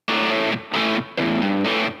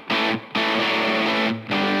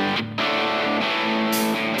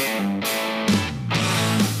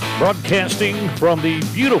Broadcasting from the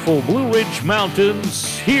beautiful Blue Ridge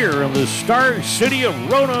Mountains here in the Star City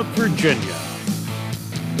of Roanoke, Virginia.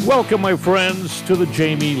 Welcome, my friends, to the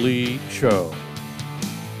Jamie Lee Show.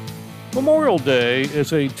 Memorial Day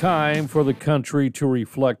is a time for the country to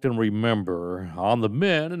reflect and remember on the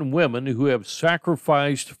men and women who have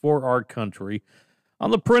sacrificed for our country,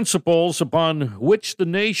 on the principles upon which the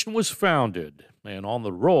nation was founded, and on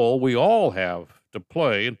the role we all have to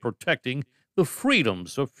play in protecting the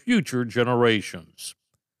freedoms of future generations.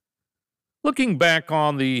 Looking back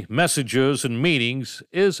on the messages and meanings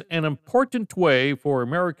is an important way for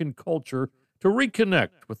American culture to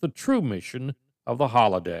reconnect with the true mission of the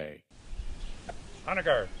holiday. Honor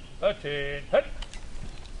guard, platoon, hit,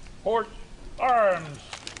 port, arms,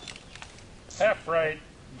 half right,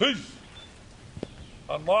 peace,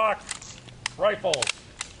 unlock, rifles,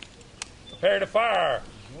 prepare to fire,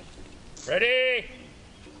 ready,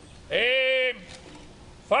 aim,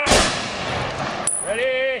 fire,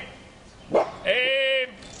 ready, aim,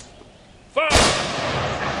 fire,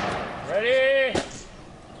 ready,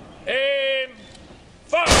 aim,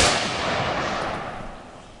 fire,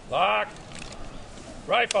 lock,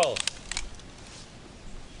 rifle,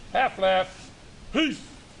 half left, peace,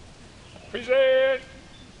 present,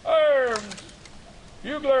 arms,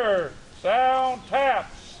 bugler, sound,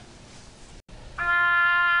 taps.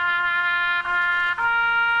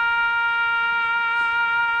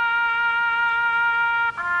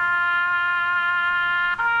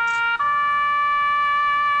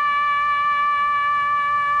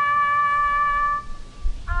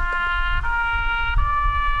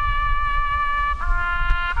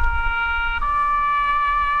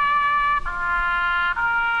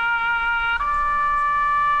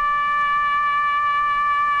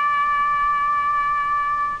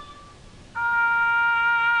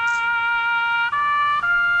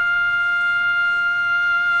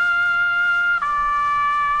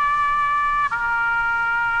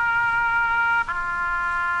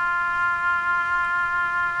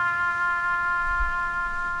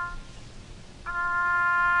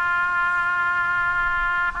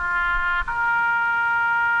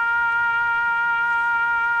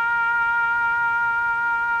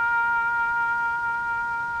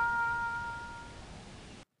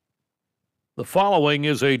 The following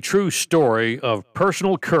is a true story of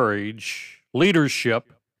personal courage,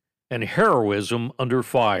 leadership, and heroism under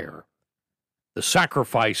fire. The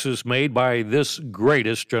sacrifices made by this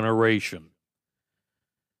greatest generation.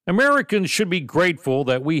 Americans should be grateful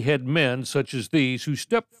that we had men such as these who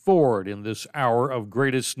stepped forward in this hour of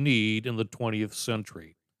greatest need in the 20th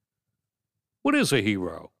century. What is a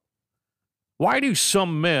hero? Why do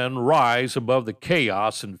some men rise above the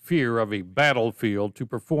chaos and fear of a battlefield to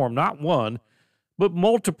perform not one, but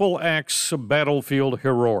multiple acts of battlefield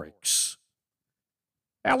heroics?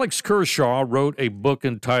 Alex Kershaw wrote a book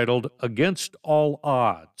entitled Against All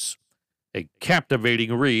Odds, a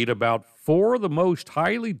captivating read about four of the most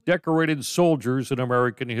highly decorated soldiers in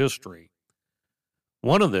American history.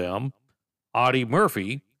 One of them, Audie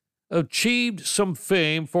Murphy, achieved some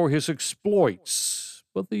fame for his exploits,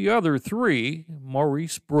 but the other three,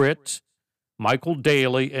 Maurice Britt, Michael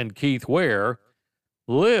Daly, and Keith Ware,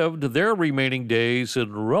 lived their remaining days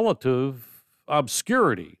in relative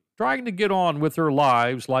obscurity, trying to get on with their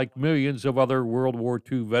lives like millions of other World War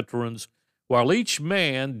II veterans, while each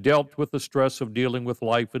man dealt with the stress of dealing with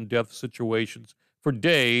life and death situations for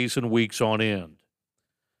days and weeks on end.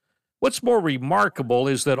 What's more remarkable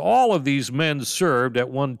is that all of these men served at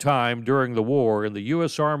one time during the war in the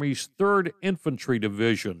U.S. Army's 3rd Infantry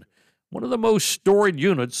Division, one of the most storied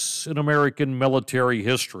units in American military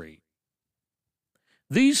history.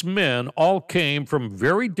 These men all came from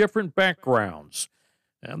very different backgrounds,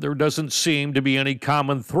 and there doesn't seem to be any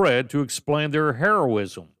common thread to explain their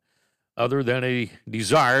heroism, other than a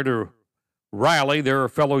desire to rally their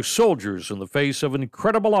fellow soldiers in the face of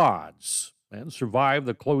incredible odds and survive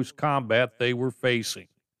the close combat they were facing.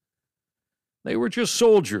 They were just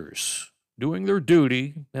soldiers doing their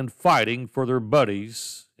duty and fighting for their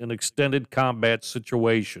buddies in extended combat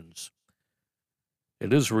situations.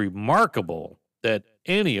 It is remarkable that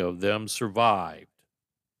any of them survived.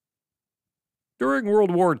 During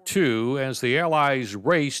World War II, as the Allies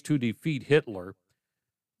raced to defeat Hitler,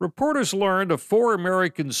 reporters learned of 4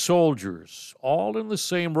 American soldiers, all in the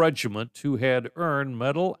same regiment, who had earned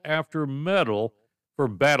medal after medal for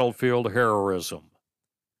battlefield heroism.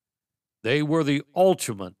 They were the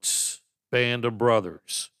ultimate band of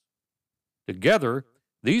brothers. Together,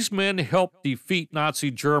 these men helped defeat Nazi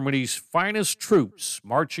Germany's finest troops,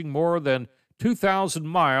 marching more than 2,000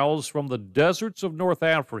 miles from the deserts of North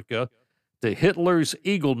Africa to Hitler's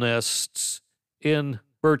eagle nests in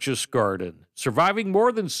Berchtesgaden, surviving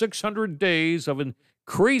more than 600 days of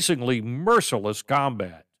increasingly merciless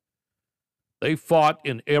combat. They fought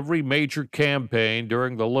in every major campaign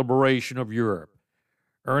during the liberation of Europe,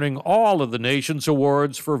 earning all of the nation's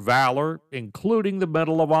awards for valor, including the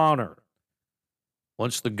Medal of Honor.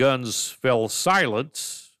 Once the guns fell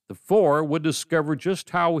silent, the four would discover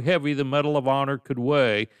just how heavy the Medal of Honor could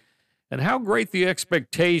weigh and how great the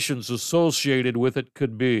expectations associated with it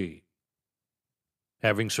could be.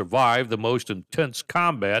 Having survived the most intense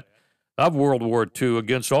combat of World War II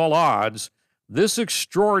against all odds, this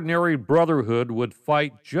extraordinary brotherhood would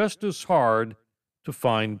fight just as hard to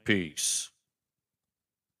find peace.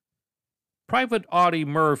 Private Audie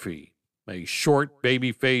Murphy, a short,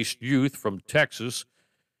 baby-faced youth from Texas,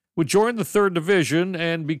 would join the 3rd Division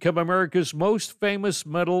and become America's most famous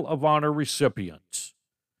Medal of Honor recipient.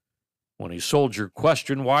 When a soldier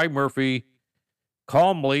questioned why, Murphy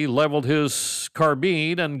calmly leveled his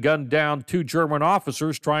carbine and gunned down 2 German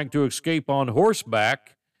officers trying to escape on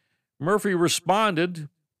horseback. Murphy responded,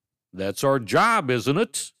 "That's our job, isn't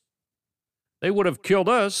it? They would have killed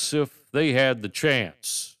us if they had the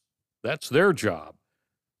chance. That's their job.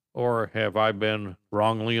 Or have I been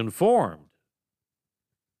wrongly informed?"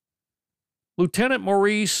 Lieutenant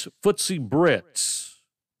Maurice Footsie Britt.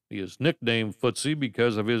 He is nicknamed Footsie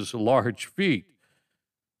because of his large feet.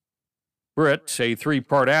 Britt, a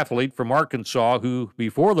 3-part athlete from Arkansas who,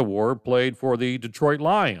 before the war, played for the Detroit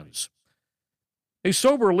Lions. A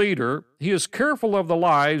sober leader, he is careful of the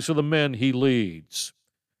lives of the men he leads.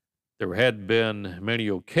 There had been many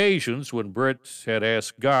occasions when Britt had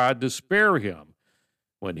asked God to spare him,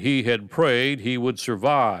 when he had prayed he would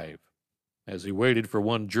survive. As he waited for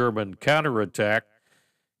one German counterattack,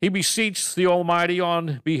 he beseeched the Almighty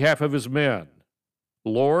on behalf of his men.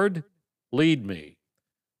 "Lord, lead me.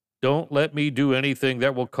 Don't let me do anything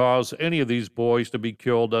that will cause any of these boys to be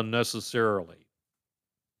killed unnecessarily."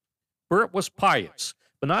 Britt was pious,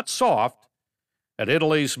 but not soft. At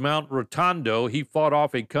Italy's Mount Rotondo, he fought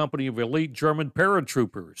off a company of elite German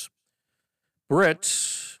paratroopers.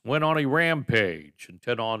 Britt went on a rampage,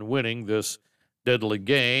 intent on winning this deadly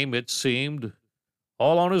game, it seemed,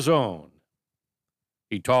 all on his own.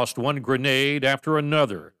 He tossed one grenade after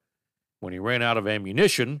another. When he ran out of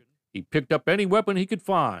ammunition, he picked up any weapon he could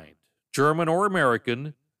find, German or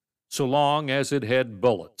American, so long as it had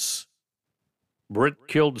bullets. Britt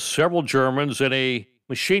killed several Germans in a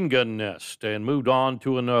machine gun nest and moved on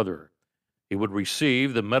to another. He would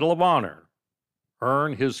receive the Medal of Honor,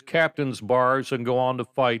 earn his captain's bars, and go on to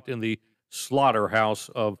fight in the slaughterhouse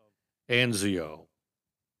of Anzio.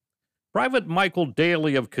 Private Michael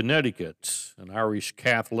Daly of Connecticut, an Irish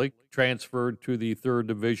Catholic, transferred to the 3rd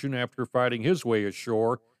Division after fighting his way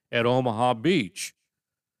ashore at Omaha Beach.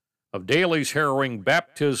 Of Daly's harrowing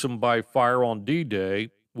baptism by fire on D-Day,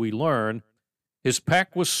 we learn his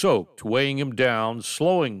pack was soaked, weighing him down,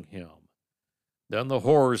 slowing him. Then the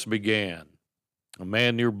horrors began. A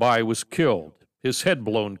man nearby was killed, his head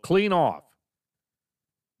blown clean off.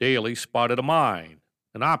 Daly spotted a mine,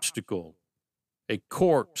 an obstacle, a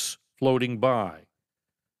corpse floating by.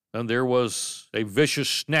 Then there was a vicious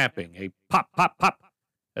snapping, a pop, pop, pop,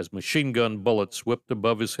 as machine gun bullets whipped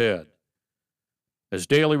above his head. As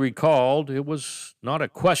Daly recalled, it was not a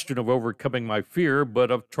question of overcoming my fear, but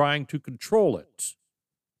of trying to control it.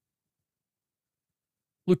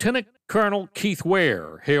 Lieutenant Colonel Keith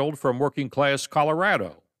Ware hailed from working-class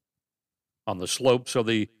Colorado. On the slopes of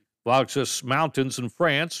the Vosges Mountains in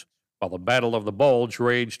France, while the Battle of the Bulge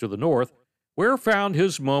raged to the north, Ware found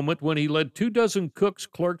his moment when he led 24 cooks,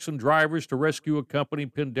 clerks, and drivers to rescue a company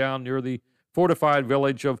pinned down near the fortified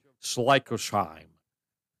village of Schleichersheim.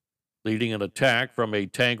 Leading an attack from a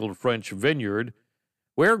tangled French vineyard,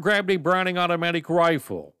 Ware grabbed a Browning automatic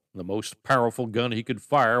rifle, the most powerful gun he could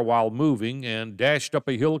fire while moving, and dashed up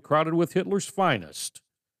a hill crowded with Hitler's finest.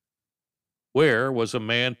 Ware was a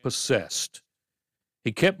man possessed.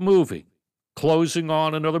 He kept moving, closing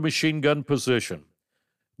on another machine gun position.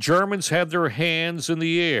 Germans had their hands in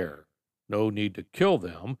the air. No need to kill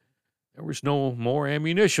them. There was no more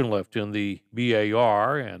ammunition left in the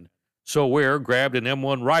BAR, and so Ware grabbed an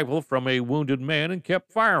M1 rifle from a wounded man and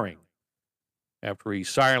kept firing. After he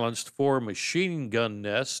silenced 4 machine gun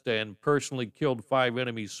nests and personally killed 5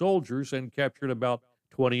 enemy soldiers and captured about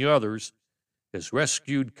 20 others, his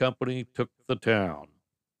rescued company took the town.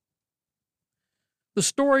 The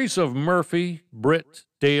stories of Murphy, Britt,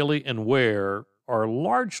 Daly, and Ware are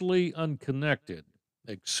largely unconnected,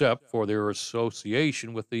 except for their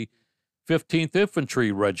association with the 15th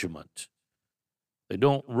Infantry Regiment. They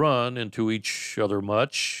don't run into each other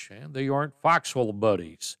much, and they aren't foxhole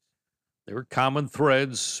buddies. Their common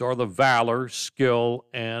threads are the valor, skill,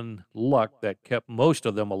 and luck that kept most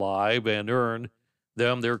of them alive and earned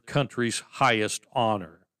them their country's highest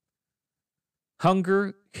honor.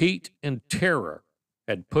 Hunger, heat, and terror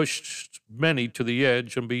had pushed many to the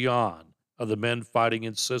edge and beyond of the men fighting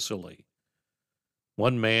in Sicily.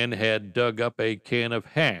 One man had dug up a can of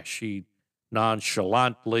hash he'd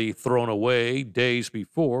nonchalantly thrown away days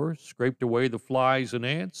before, scraped away the flies and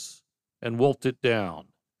ants, and wolfed it down.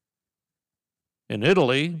 In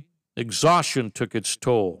Italy, exhaustion took its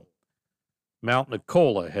toll. Mount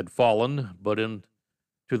Nicola had fallen, but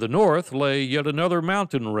to the north lay yet another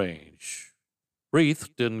mountain range,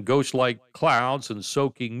 wreathed in ghost-like clouds and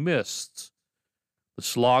soaking mists. The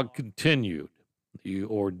slog continued, the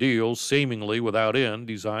ordeal seemingly without end,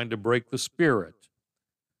 designed to break the spirit.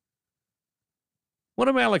 One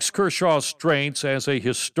of Alex Kershaw's strengths as a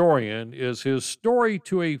historian is his story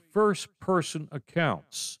to a first-person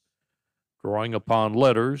accounts, drawing upon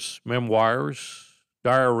letters, memoirs,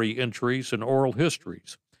 diary entries, and oral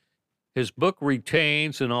histories. His book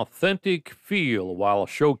retains an authentic feel while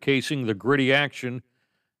showcasing the gritty action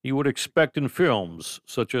you would expect in films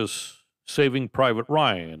such as Saving Private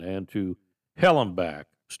Ryan and To Hell and Back,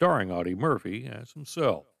 starring Audie Murphy as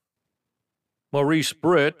himself. Maurice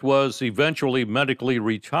Britt was eventually medically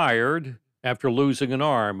retired after losing an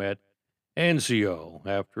arm at Anzio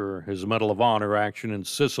after his Medal of Honor action in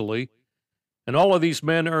Sicily, and all of these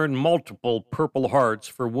men earned multiple Purple Hearts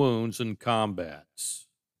for wounds in combats.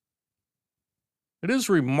 It is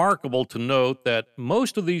remarkable to note that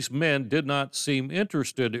most of these men did not seem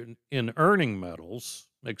interested in earning medals,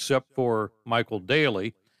 except for Michael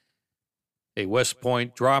Daly, a West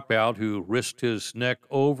Point dropout who risked his neck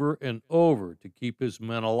over and over to keep his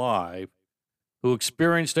men alive, who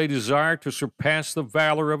experienced a desire to surpass the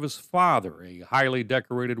valor of his father, a highly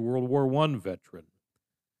decorated World War I veteran.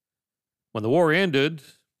 When the war ended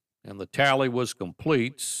and the tally was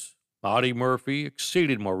complete, Audie Murphy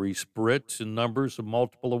exceeded Maurice Britt in numbers of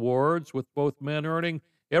multiple awards, with both men earning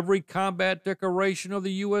every combat decoration of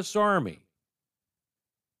the U.S. Army.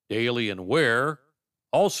 Daly and Ware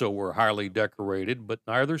also were highly decorated, but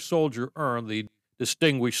neither soldier earned the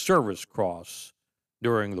Distinguished Service Cross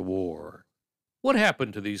during the war. What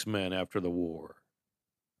happened to these men after the war?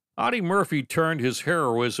 Audie Murphy turned his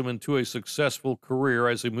heroism into a successful career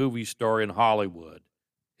as a movie star in Hollywood.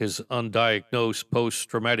 His undiagnosed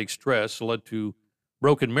post-traumatic stress led to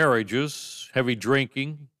broken marriages, heavy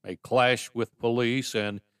drinking, a clash with police,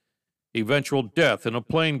 and eventual death in a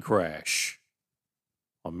plane crash.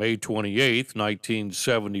 On May 28,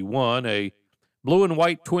 1971, a blue and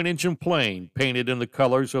white twin-engine plane painted in the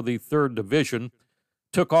colors of the 3rd Division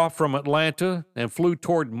took off from Atlanta and flew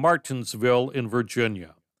toward Martinsville in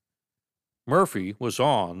Virginia. Murphy was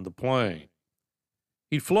on the plane.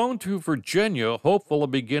 He'd flown to Virginia hopeful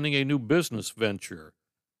of beginning a new business venture.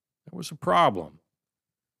 There was a problem.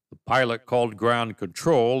 The pilot called ground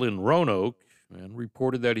control in Roanoke and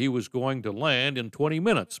reported that he was going to land in 20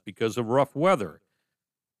 minutes because of rough weather.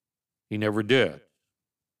 He never did,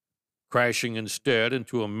 crashing instead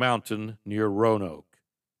into a mountain near Roanoke.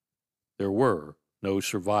 There were no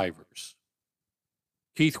survivors.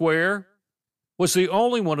 Keith Ware was the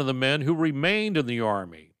only one of the men who remained in the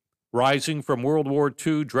Army, rising from World War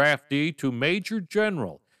II draftee to Major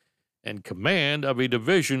General and command of a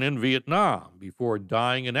division in Vietnam before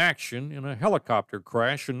dying in action in a helicopter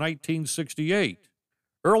crash in 1968.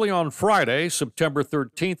 Early on Friday, September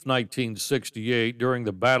 13, 1968, during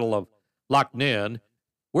the Battle of Loch Ness,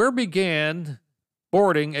 Ware began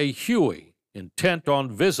boarding a Huey, intent on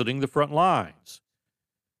visiting the front lines.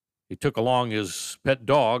 He took along his pet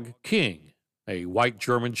dog, King, a white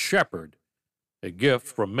German shepherd, a gift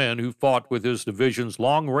from men who fought with his division's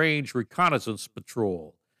long-range reconnaissance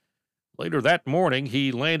patrol. Later that morning,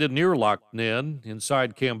 he landed near Loch Ness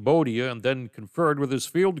inside Cambodia and then conferred with his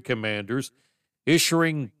field commanders,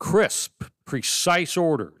 issuing crisp, precise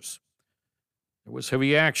orders. There was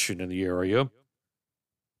heavy action in the area.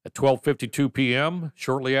 At 12:52 p.m.,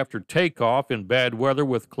 shortly after takeoff in bad weather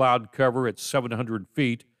with cloud cover at 700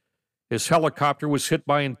 feet, his helicopter was hit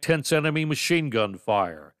by intense enemy machine gun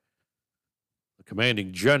fire. The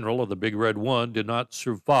commanding general of the Big Red One did not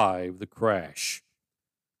survive the crash.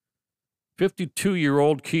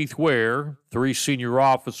 52-year-old Keith Ware, 3 senior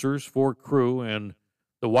officers, 4 crew, and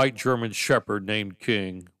the white German shepherd named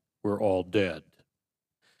King were all dead.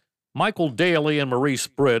 Michael Daly and Maurice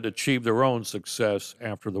Britt achieved their own success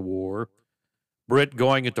after the war, Britt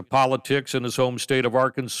going into politics in his home state of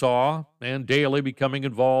Arkansas, and Daly becoming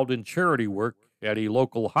involved in charity work at a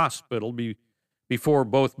local hospital before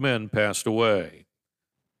both men passed away.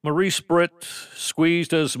 Maurice Britt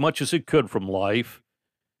squeezed as much as he could from life,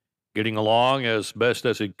 getting along as best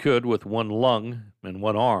as he could with one lung and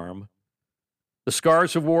one arm. The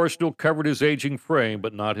scars of war still covered his aging frame,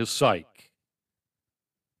 but not his psyche.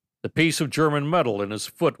 The piece of German metal in his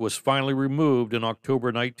foot was finally removed in October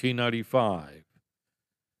 1995.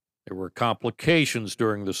 There were complications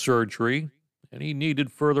during the surgery, and he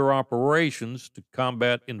needed further operations to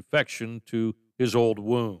combat infection to his old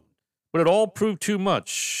wound. But it all proved too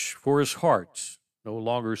much for his heart, no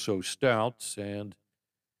longer so stout, and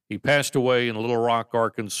he passed away in Little Rock,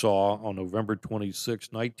 Arkansas on November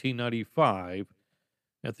 26, 1995,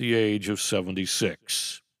 at the age of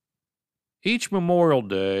 76. Each Memorial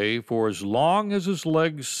Day, for as long as his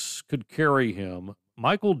legs could carry him,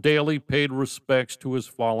 Michael Daly paid respects to his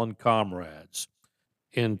fallen comrades.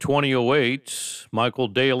 In 2008, Michael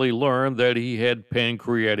Daly learned that he had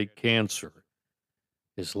pancreatic cancer.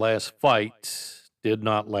 His last fight did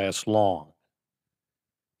not last long.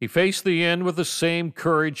 He faced the end with the same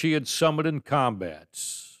courage he had summoned in combat,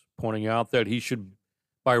 pointing out that he should,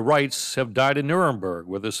 by rights, have died in Nuremberg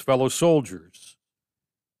with his fellow soldiers.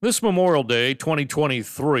 This Memorial Day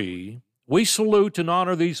 2023, we salute and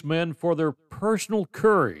honor these men for their personal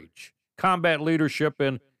courage, combat leadership,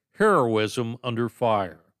 and heroism under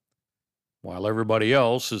fire. While everybody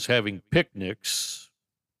else is having picnics,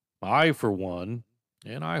 I, for one,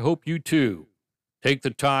 and I hope you too, take the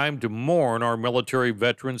time to mourn our military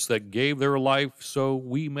veterans that gave their life so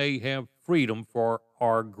we may have freedom for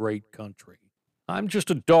our great country. I'm just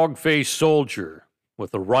a dog-faced soldier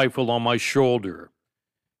with a rifle on my shoulder,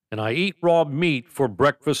 and I eat raw meat for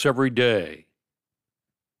breakfast every day.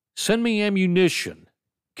 Send me ammunition.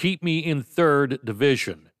 Keep me in 3rd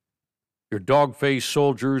Division. Your dog-faced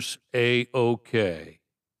soldiers, A-OK.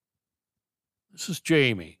 This is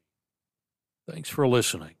Jamie. Thanks for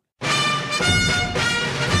listening.